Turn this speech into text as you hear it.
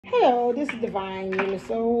Hello, this is Divine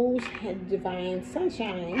Unisouls, Divine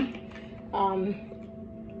Sunshine.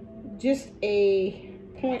 Just a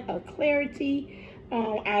point of clarity.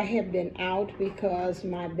 I have been out because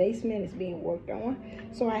my basement is being worked on,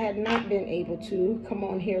 so I had not been able to come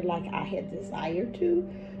on here like I had desired to,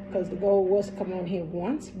 because the goal was to come on here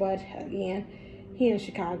once. But again, here in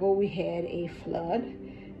Chicago, we had a flood,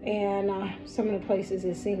 and some of the places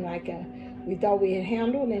it seemed like we thought we had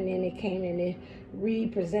handled, and then it came and it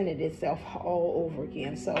represented itself all over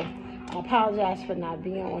again. So I apologize for not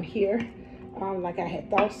being on here like I had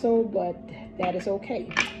thought so, but that is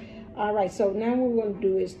okay. All right, so now what we're going to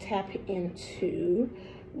do is tap into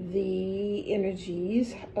the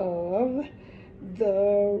energies of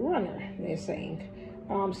the runner, they're saying.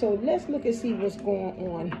 So let's look and see what's going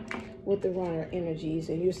on with the runner energies.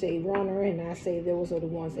 And you say runner, and I say those are the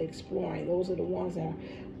ones that are exploring. Those are the ones that are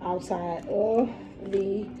outside of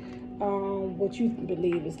the what you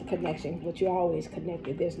believe is the connection, but you're always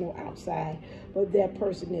connected. There's no outside, but that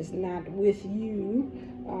person is not with you.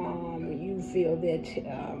 You feel that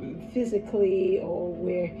physically, or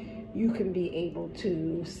where you can be able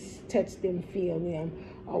to touch them, feel them,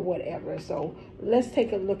 or whatever. So let's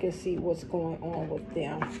take a look and see what's going on with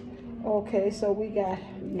them. Okay, so we got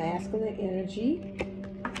masculine energy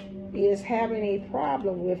is having a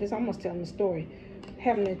problem with, it's almost telling the story,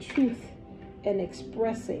 having the truth and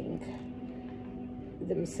expressing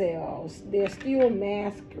themselves. They're still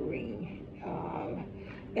masquerading.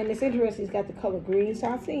 And it's interesting, he's got the color green. So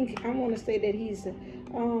I want to say that he's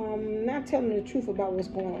not telling the truth about what's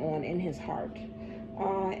going on in his heart.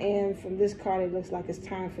 And from this card, it looks like it's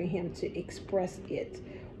time for him to express it,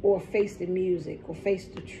 or face the music, or face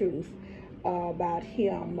the truth about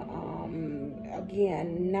him,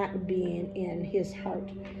 again, not being in his heart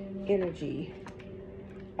energy.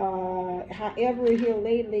 However, here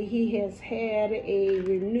lately, he has had a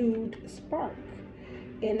renewed spark.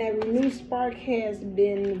 And that renewed spark has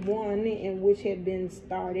been one in which had been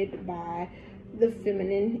started by the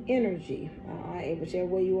feminine energy. Whichever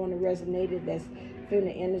way you want to resonate it, that's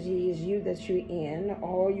feminine energy is you that you're in,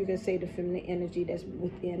 or you can say the feminine energy that's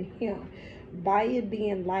within him. By it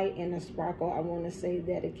being light and a sparkle, I want to say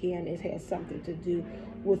that again, it has something to do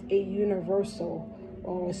with a universal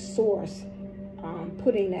or source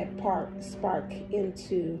putting that spark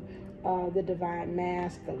into the divine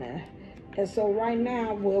masculine. And so right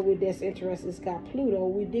now, well, with this interest, it's got Pluto.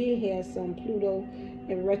 We did have some Pluto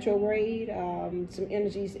in retrograde, some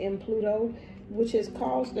energies in Pluto, which has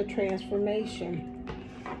caused a transformation.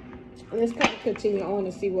 Let's kind of continue on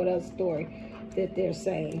and see what other story that they're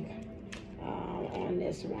saying on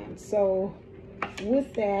this one. So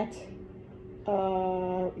with that,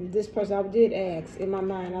 this person, I did ask in my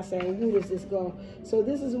mind, I said, who does this go? So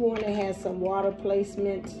this is one that has some water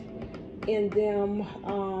placement in them,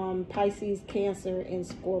 Pisces, Cancer, and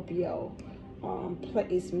Scorpio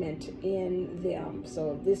placement in them.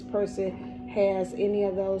 So if this person has any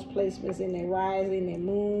of those placements in their rising, their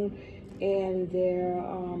moon, and their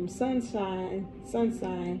sun sign,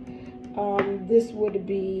 this would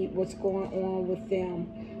be what's going on with them.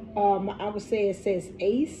 I would say it says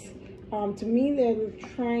ace. To me,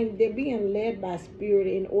 they're being led by spirit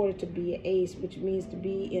in order to be an ace, which means to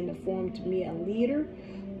be in the form, to me, a leader.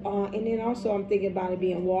 And then also I'm thinking about it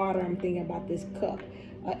being water. I'm thinking about this cup.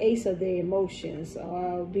 Ace of their emotions,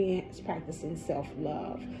 practicing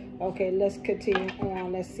self-love. Okay, let's continue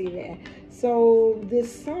on. Let's see that. So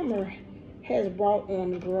this summer has brought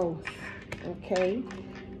on growth. Okay.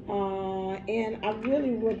 And I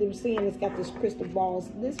really, what they're seeing, it's got this crystal balls.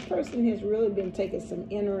 This person has really been taking some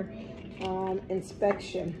inner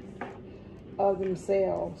inspection of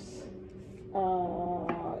themselves.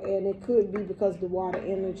 And it could be because of the water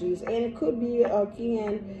energies. And it could be,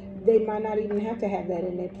 again, they might not even have to have that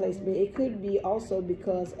in their placement. It could be also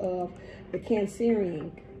because of the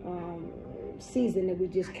Cancerian season that we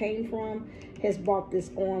just came from has brought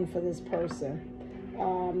this on for this person.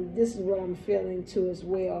 This is what I'm feeling too as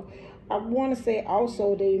well. I want to say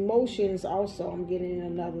also the emotions also, I'm getting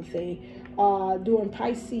another thing. During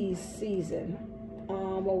Pisces season,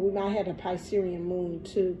 well, we might have a Piscean moon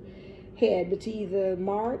too. But either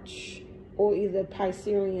March or either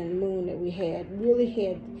Piscean moon that we had really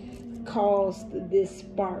had caused this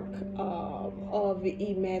spark of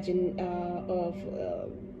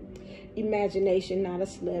imagination, not a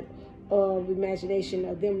slip, of imagination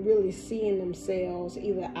of them really seeing themselves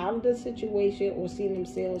either out of the situation or seeing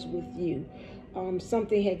themselves with you.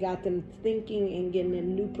 Something had got them thinking and getting a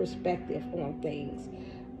new perspective on things.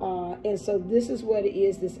 And so this is what it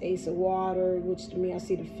is, this Ace of Water, which to me I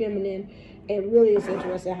see the feminine. And really it's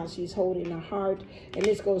interesting how she's holding the heart. And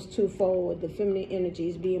this goes twofold. The feminine energy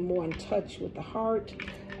is being more in touch with the heart.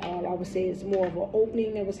 I would say it's more of an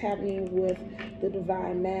opening that was happening with the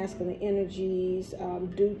divine masculine energies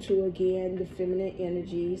due to, again, the feminine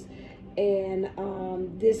energies. And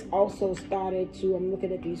this also started to, I'm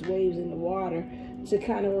looking at these waves in the water, to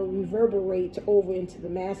kind of reverberate over into the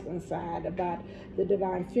masculine side about the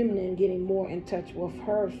divine feminine getting more in touch with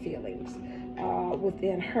her feelings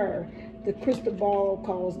within her. The crystal ball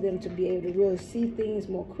calls them to be able to really see things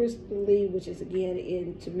more crystally, which is,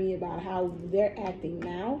 again, to me, about how they're acting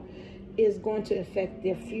now is going to affect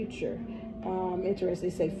their future. Interesting,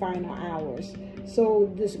 they say final hours.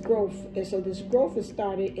 So this growth has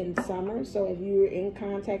started in summer. So if you're in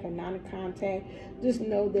contact or not in contact, just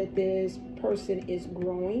know that this person is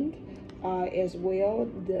growing as well.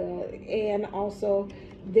 And also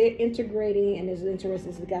they're integrating, and it's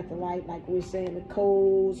interesting, it's got the light, like we're saying, the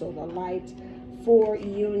codes or the light for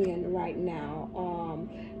union right now.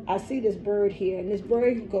 I see this bird here, and this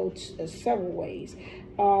bird can go several ways.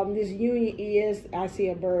 This union is, I see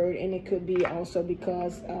a bird, and it could be also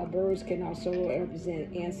because birds can also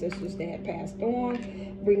represent ancestors that have passed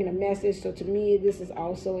on, bringing a message. So to me, this is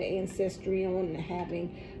also an ancestral and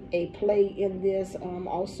having a play in this,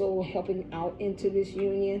 also helping out into this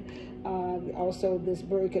union. Also, this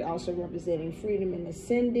bird could also representing freedom and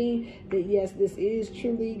ascending, that yes, this is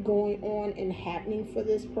truly going on and happening for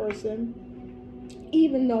this person.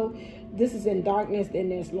 Even though this is in darkness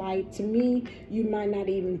and there's light, to me, you might not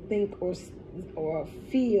even think or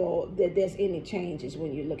feel that there's any changes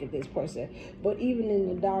when you look at this person. But even in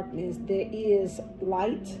the darkness, there is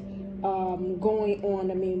light going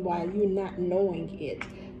on. I mean, while you're not knowing it,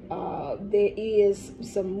 there is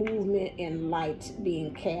some movement and light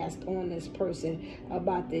being cast on this person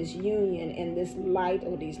about this union, and this light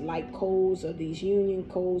or these light codes or these union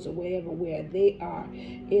codes or whatever, where they are,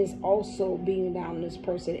 is also being down on this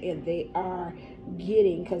person, and they are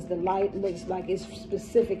getting, because the light looks like it's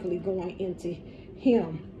specifically going into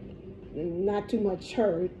him, not too much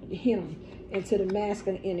her, him, into the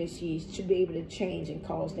masculine energies to be able to change and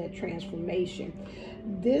cause that transformation.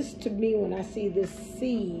 This, to me, when I see this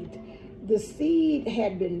seed, the seed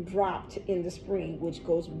had been dropped in the spring, which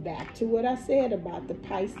goes back to what I said about the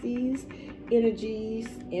Pisces energies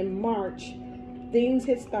in March. Things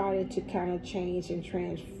had started to kind of change and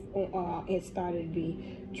it started to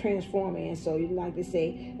be transforming. And so, like they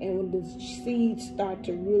say, and when the seeds start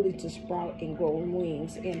to really to sprout and grow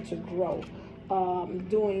wings and to grow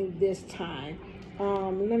during this time.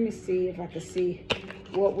 Let me see if I can see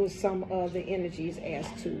what was some of the energies as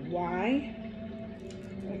to why.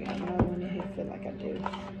 I got another one in here, I feel like I do.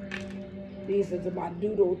 These are my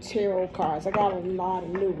Doodle Tarot cards. I got a lot of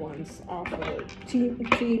new ones off of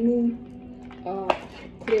Temu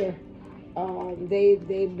Clear.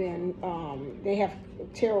 They've been they have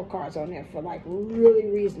tarot cards on there for like really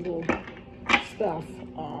reasonable stuff,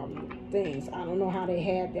 things. I don't know how they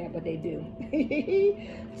had that, but they do.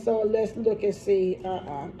 So let's look and see.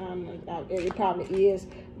 It probably is.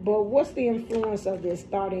 But what's the influence of this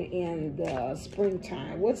starting in the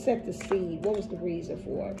springtime? What set the seed? What was the reason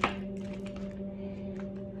for it?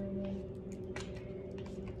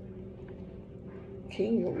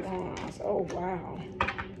 King of Wands. Oh, wow.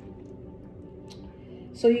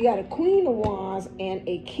 So you got a Queen of Wands and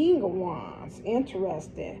a King of Wands.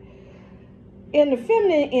 Interesting. In the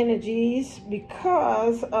feminine energies,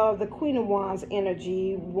 because of the Queen of Wands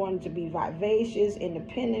energy, wanted to be vivacious,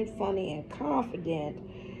 independent, funny, and confident.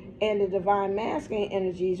 And the divine masculine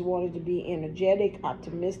energies wanted to be energetic,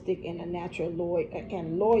 optimistic, and a natural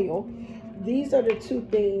loyal. These are the two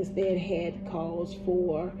things that had caused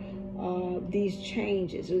for these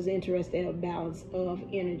changes. It was interesting, a balance of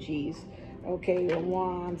energies. Okay, the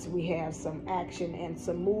Wands, we have some action and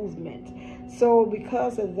some movement. So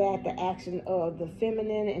because of that, the action of the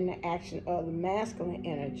feminine and the action of the masculine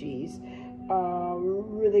energies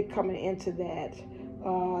really coming into that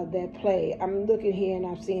play. I'm looking here and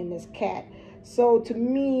I'm seeing this cat. So to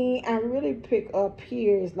me, I really pick up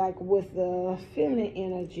here is like with the feminine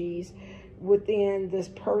energies within this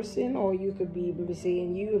person, or you could be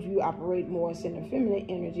seeing you if you operate more in the feminine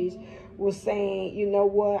energies, was saying, you know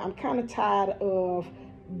what, I'm kind of tired of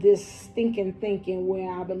this stinking thinking, where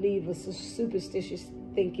I believe it's a superstitious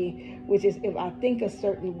thinking, which is if I think a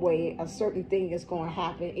certain way, a certain thing is going to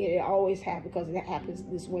happen. It always happens because it happens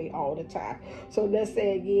this way all the time. So let's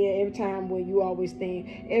say again, every time when you always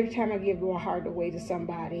think, every time I give my heart away to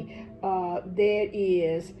somebody, there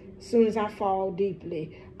is, as soon as I fall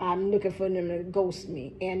deeply, I'm looking for them to ghost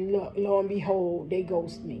me. And lo and behold, they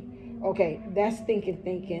ghost me. Okay, that's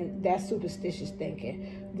thinking, that's superstitious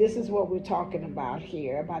thinking. This is what we're talking about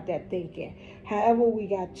here, about that thinking. However, we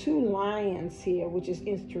got 2 lions here, which is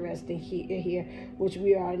interesting here, which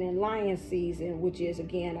we are in lion season, which is,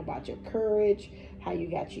 again, about your courage, how you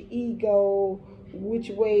got your ego. Which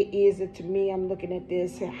way is it to me? I'm looking at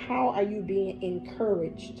this. How are you being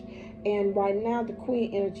encouraged? And right now, the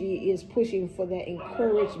Queen energy is pushing for that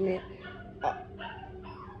encouragement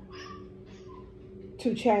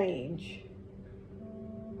to change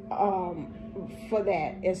for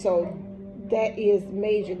that. And so that is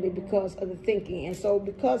majorly because of the thinking. And so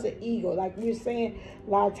because of ego, like we're saying, a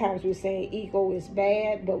lot of times we're saying ego is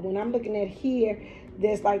bad, but when I'm looking at here,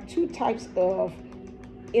 there's like 2 types of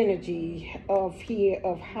energy of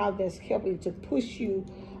how that's helping to push you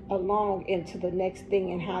along into the next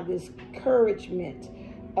thing, and how this encouragement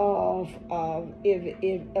of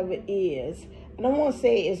it is. I don't want to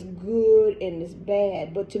say it's good and it's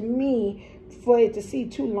bad, but to me, for it to see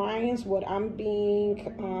 2 lions, what I'm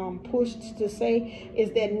being pushed to say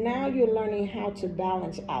is that now you're learning how to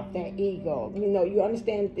balance out that ego. You know, you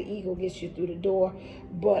understand that the ego gets you through the door,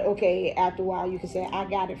 but okay, after a while you can say, I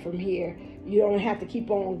got it from here. You don't have to keep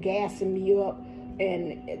on gassing me up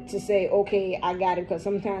and to say, okay, I got it, because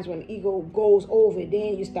sometimes when the ego goes over,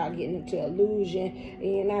 then you start getting into illusion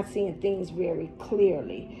and you're not seeing things very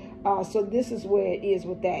clearly. So this is where it is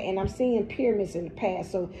with that. And I'm seeing pyramids in the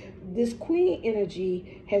past. So this Queen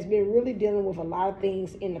energy has been really dealing with a lot of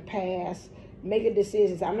things in the past, making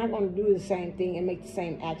decisions. I'm not going to do the same thing and make the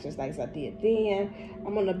same actions like I did then.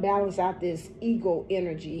 I'm going to balance out this ego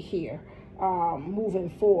energy here,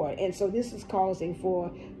 moving forward. And so this is causing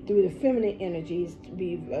for, through the feminine energies, to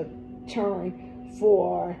be a turn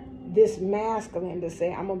for this masculine to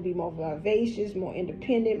say, I'm going to be more vivacious, more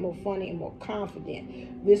independent, more funny, and more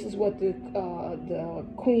confident. This is what the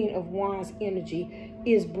Queen of Wands energy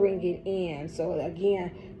is bringing in. So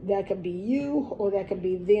again, that could be you or that could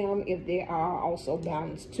be them if they are also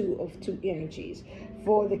balanced of two energies.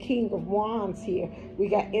 For the King of Wands here, we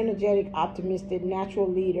got energetic, optimistic,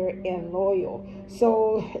 natural leader, and loyal.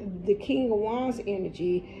 So the King of Wands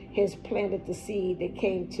energy has planted the seed that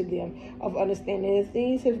came to them of understanding that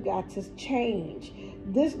things have got to change.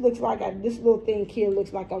 This looks like, this little thing here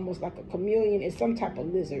looks like almost like a chameleon. It's some type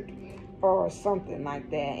of lizard or something like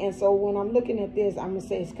that. And so when I'm looking at this, I'm going to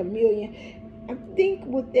say it's chameleon. I think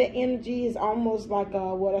with that energy is almost like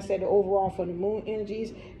what I said, the overall for the moon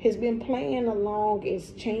energies has been playing along.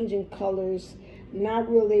 It's changing colors, not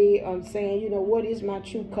really saying, you know, what is my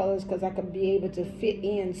true colors, because I could be able to fit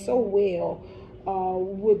in so well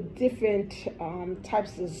with different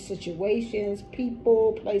types of situations,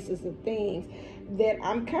 people, places, and things, that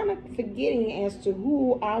I'm kind of forgetting as to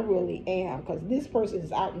who I really am, because this person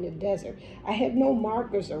is out in the desert. I have no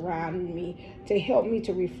markers around me to help me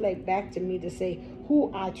to reflect back to me to say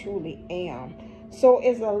who I truly am. So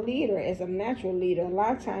as a leader, as a natural leader, a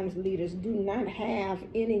lot of times leaders do not have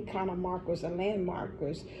any kind of markers or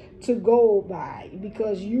landmarkers to go by,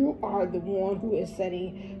 because you are the one who is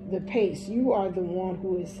setting the pace. You are the one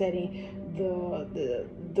who is setting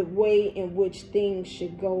the way in which things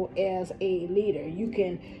should go as a leader. You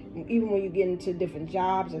can, even when you get into different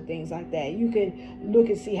jobs or things like that, you can look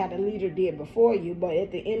and see how the leader did before you, but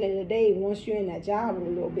at the end of the day, once you're in that job a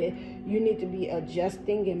little bit, you need to be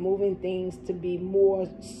adjusting and moving things to be more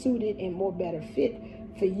suited and more better fit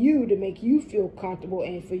for you, to make you feel comfortable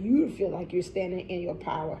and for you to feel like you're standing in your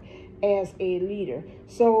power as a leader.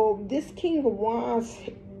 So this King of Wands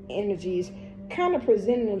energies kind of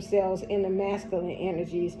presenting themselves in the masculine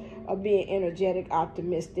energies of being energetic,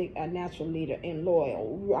 optimistic, a natural leader, and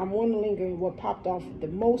loyal. I'm wondering what popped off the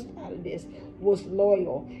most out of this was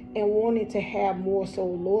loyal, and wanting to have more so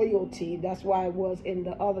loyalty. That's why it was in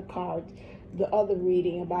the other card, the other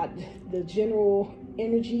reading about the general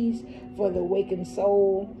energies for the awakened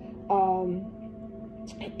soul,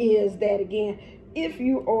 is that again, if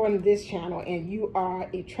you are on this channel and you are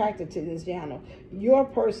attracted to this channel, your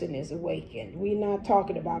person is awakened. We're not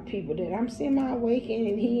talking about people that I'm semi-awakened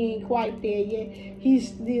and he ain't quite there yet. He's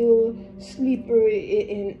still sleeper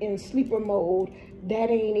in sleeper mode. That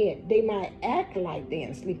ain't it. They might act like they're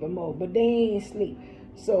in sleeper mode, but they ain't asleep.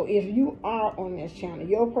 So if you are on this channel,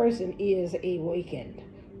 your person is awakened.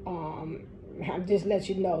 I'll just let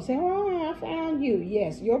you know. Say, oh, I found you.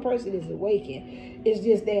 Yes, your person is awakened. It's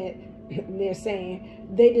just that they're saying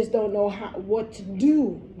they just don't know what to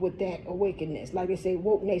do with that awakeness. Like they say,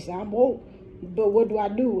 woke nation, I'm woke, but what do I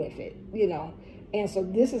do with it? And so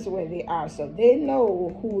this is where they are. So they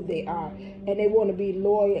know who they are, and they want to be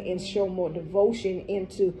loyal and show more devotion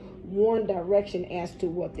into one direction as to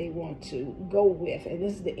what they want to go with. And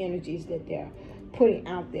this is the energies that they're putting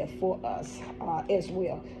out there for us as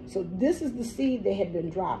well. So this is the seed that had been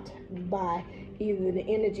dropped by either the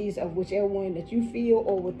energies of whichever one that you feel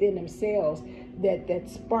or within themselves, that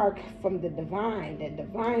spark from the divine, that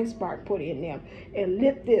divine spark put in them and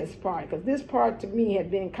lit this part. Because this part to me had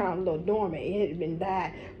been kind of a little dormant. It had been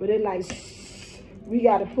died, but it like, we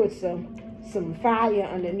got to put some fire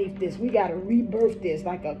underneath this. We got to rebirth this,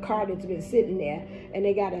 like a car that's been sitting there, and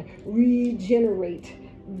they got to regenerate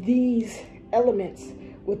these elements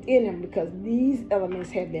within them, because these elements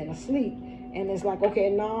have been asleep. And it's like, okay,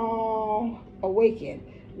 now awaken.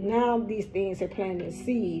 Now these things are planting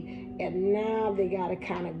seed, and now they got to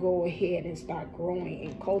kind of go ahead and start growing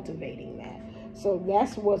and cultivating that. So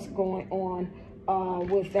that's what's going on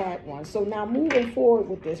with that one. So now moving forward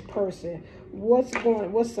with this person, what's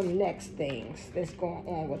some next things that's going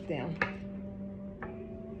on with them?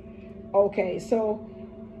 Okay, so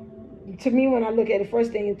to me, when I look at it,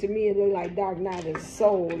 first thing to me, it looks like Dark Night of the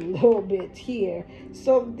Soul a little bit here.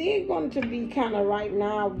 So they're going to be kind of right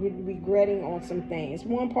now regretting on some things.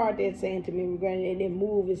 One part they're saying to me, regretting they didn't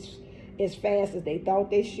move as fast as they thought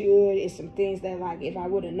they should. It's some things that, like, if I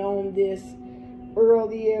would have known this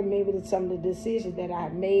earlier, maybe some of the decisions that I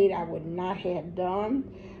made I would not have done.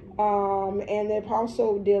 And they're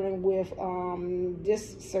also dealing with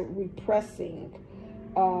just repressing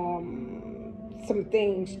some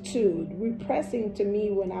things too. Repressing, to me,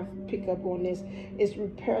 when I pick up on this, is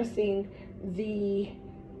repressing the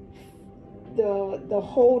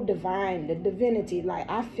whole divine, the divinity. Like,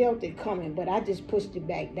 I felt it coming, but I just pushed it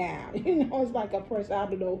back down. It's like a person, I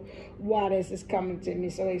don't know why this is coming to me,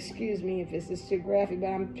 so excuse me if it's too graphic, but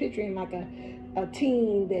I'm picturing like a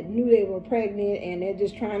teen that knew they were pregnant, and they're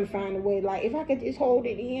just trying to find a way, like, if I could just hold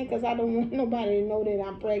it in, because I don't want nobody to know that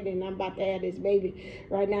I'm pregnant and I'm about to have this baby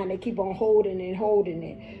right now, and they keep on holding it.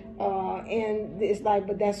 And it's like,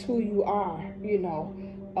 but that's who you are,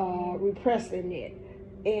 repressing it.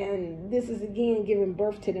 And this is, again, giving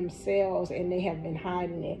birth to themselves, and they have been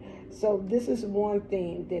hiding it. So this is one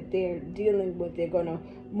thing that they're dealing with. They're going to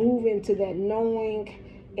move into that knowing,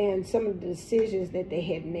 and some of the decisions that they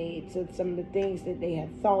had made, so some of the things that they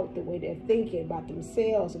had thought, the way they're thinking about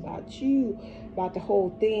themselves, about you, about the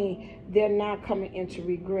whole thing, they're not coming into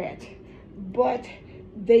regret. But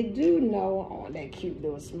they do know, oh, that cute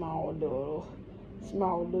little small little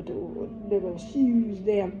shoes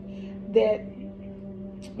there, that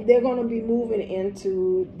they're going to be moving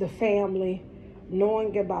into the family,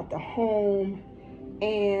 knowing about the home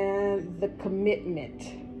and the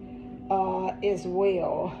commitment as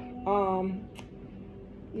well.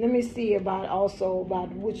 Let me see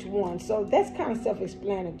about which one. So that's kind of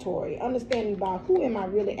self-explanatory. Understanding about who am I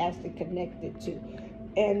really actually connected to,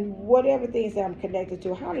 and whatever things that I'm connected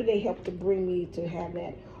to, how do they help to bring me to have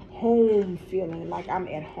that home feeling, like I'm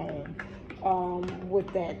at home.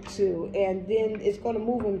 With that too. And then it's going to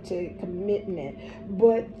move them to commitment.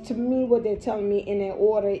 But to me, what they're telling me in that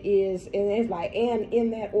order is, and it's like, and in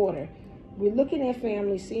that order, we're looking at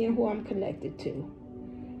family, seeing who I'm connected to.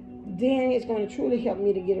 Then it's going to truly help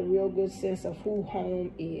me to get a real good sense of who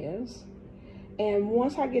home is. And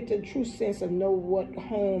once I get the true sense of know what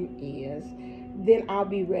home is, then I'll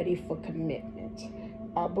be ready for commitment.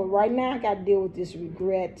 But right now I got to deal with this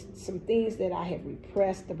regret, some things that I have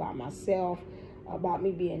repressed about myself, about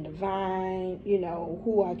me being divine,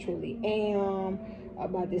 who I truly am,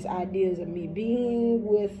 about this ideas of me being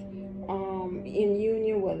with, in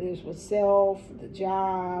union, whether it's with self, the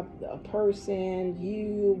job, a person,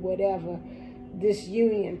 you, whatever, this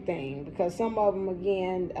union thing. Because some of them,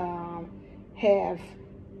 again, have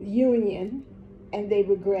union, and they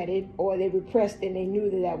regret it, or they repressed it and they knew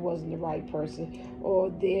that wasn't the right person, or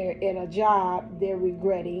they're at a job, they're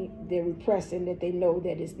repressing that they know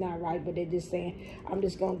that it's not right, but they're just saying, I'm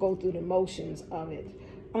just going to go through the motions of it.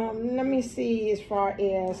 Let me see, as far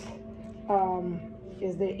as,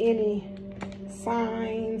 is there any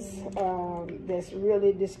signs that's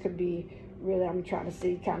really, this could be really, I'm trying to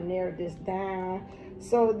see, kind of narrow this down.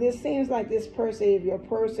 So this seems like this person, if you're a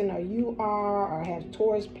person or you are, or have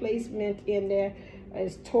Taurus placement in there,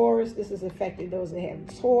 as Taurus, this is affecting those that have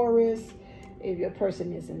Taurus. If your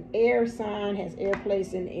person is an air sign, has air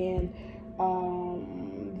placement in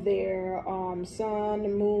their sun,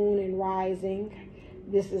 moon, and rising,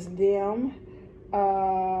 This is them.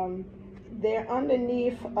 They're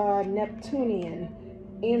underneath Neptunian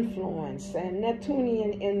influence, and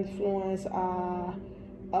Neptunian influence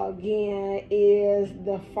again is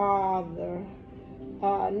the father.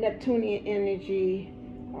 Neptunian energy.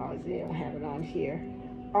 Oh, they don't have it on here.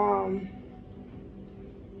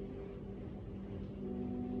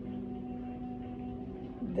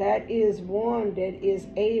 That is one that is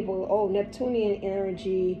able. Oh, Neptunian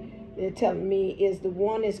energy, they're telling me, is the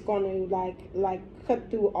one that's going to like cut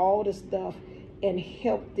through all the stuff and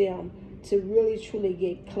help them to really truly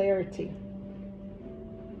get clarity.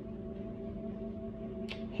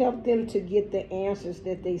 Help them to get the answers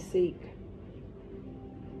that they seek.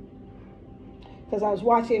 Because I was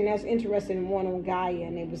watching, that's interesting, in one on Gaia,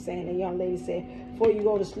 and they were saying, a young lady said, before you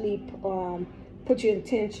go to sleep, put your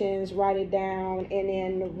intentions, write it down, and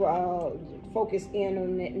then focus in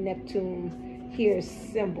on that Neptune here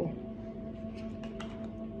symbol.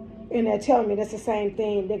 And they're telling me that's the same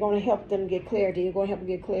thing. They're going to help them get clarity. They're going to help them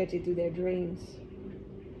get clarity through their dreams.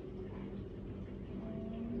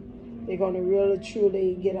 They're going to really,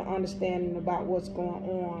 truly get an understanding about what's going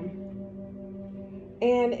on.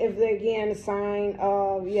 And if they're, again, a sign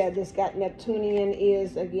of, yeah, this got Neptunian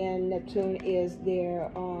is, again, Neptune is their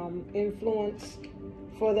influence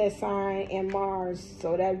for that sign, and Mars.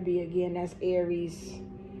 So that would be, again, that's Aries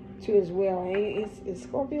too as well. And is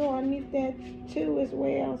Scorpio underneath that too as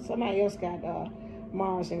well? Somebody else got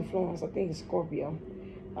Mars influence. I think it's Scorpio.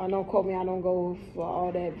 Don't quote me, I don't go for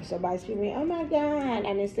all that. Somebody speak me, oh my God.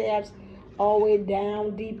 And they say I'm all the way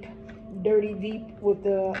down deep, dirty deep with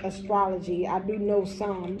the astrology. I do know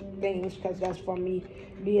some things because that's from me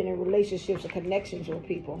being in relationships and connections with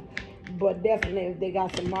people. But definitely if they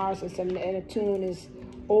got some Mars and some Neptune is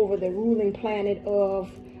over the ruling planet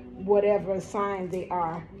of whatever sign they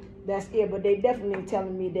are, that's it. But they definitely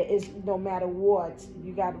telling me that it's no matter what.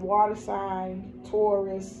 You got water sign,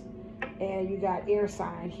 Taurus, and you got air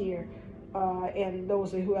sign here. And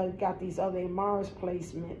those who have got these other Mars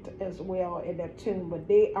placement as well in Neptune, but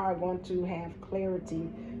they are going to have clarity.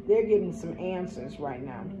 They're getting some answers right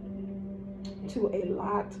now to a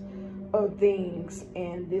lot of things,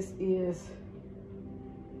 and this is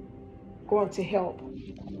going to help.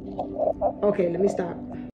 Okay, let me stop.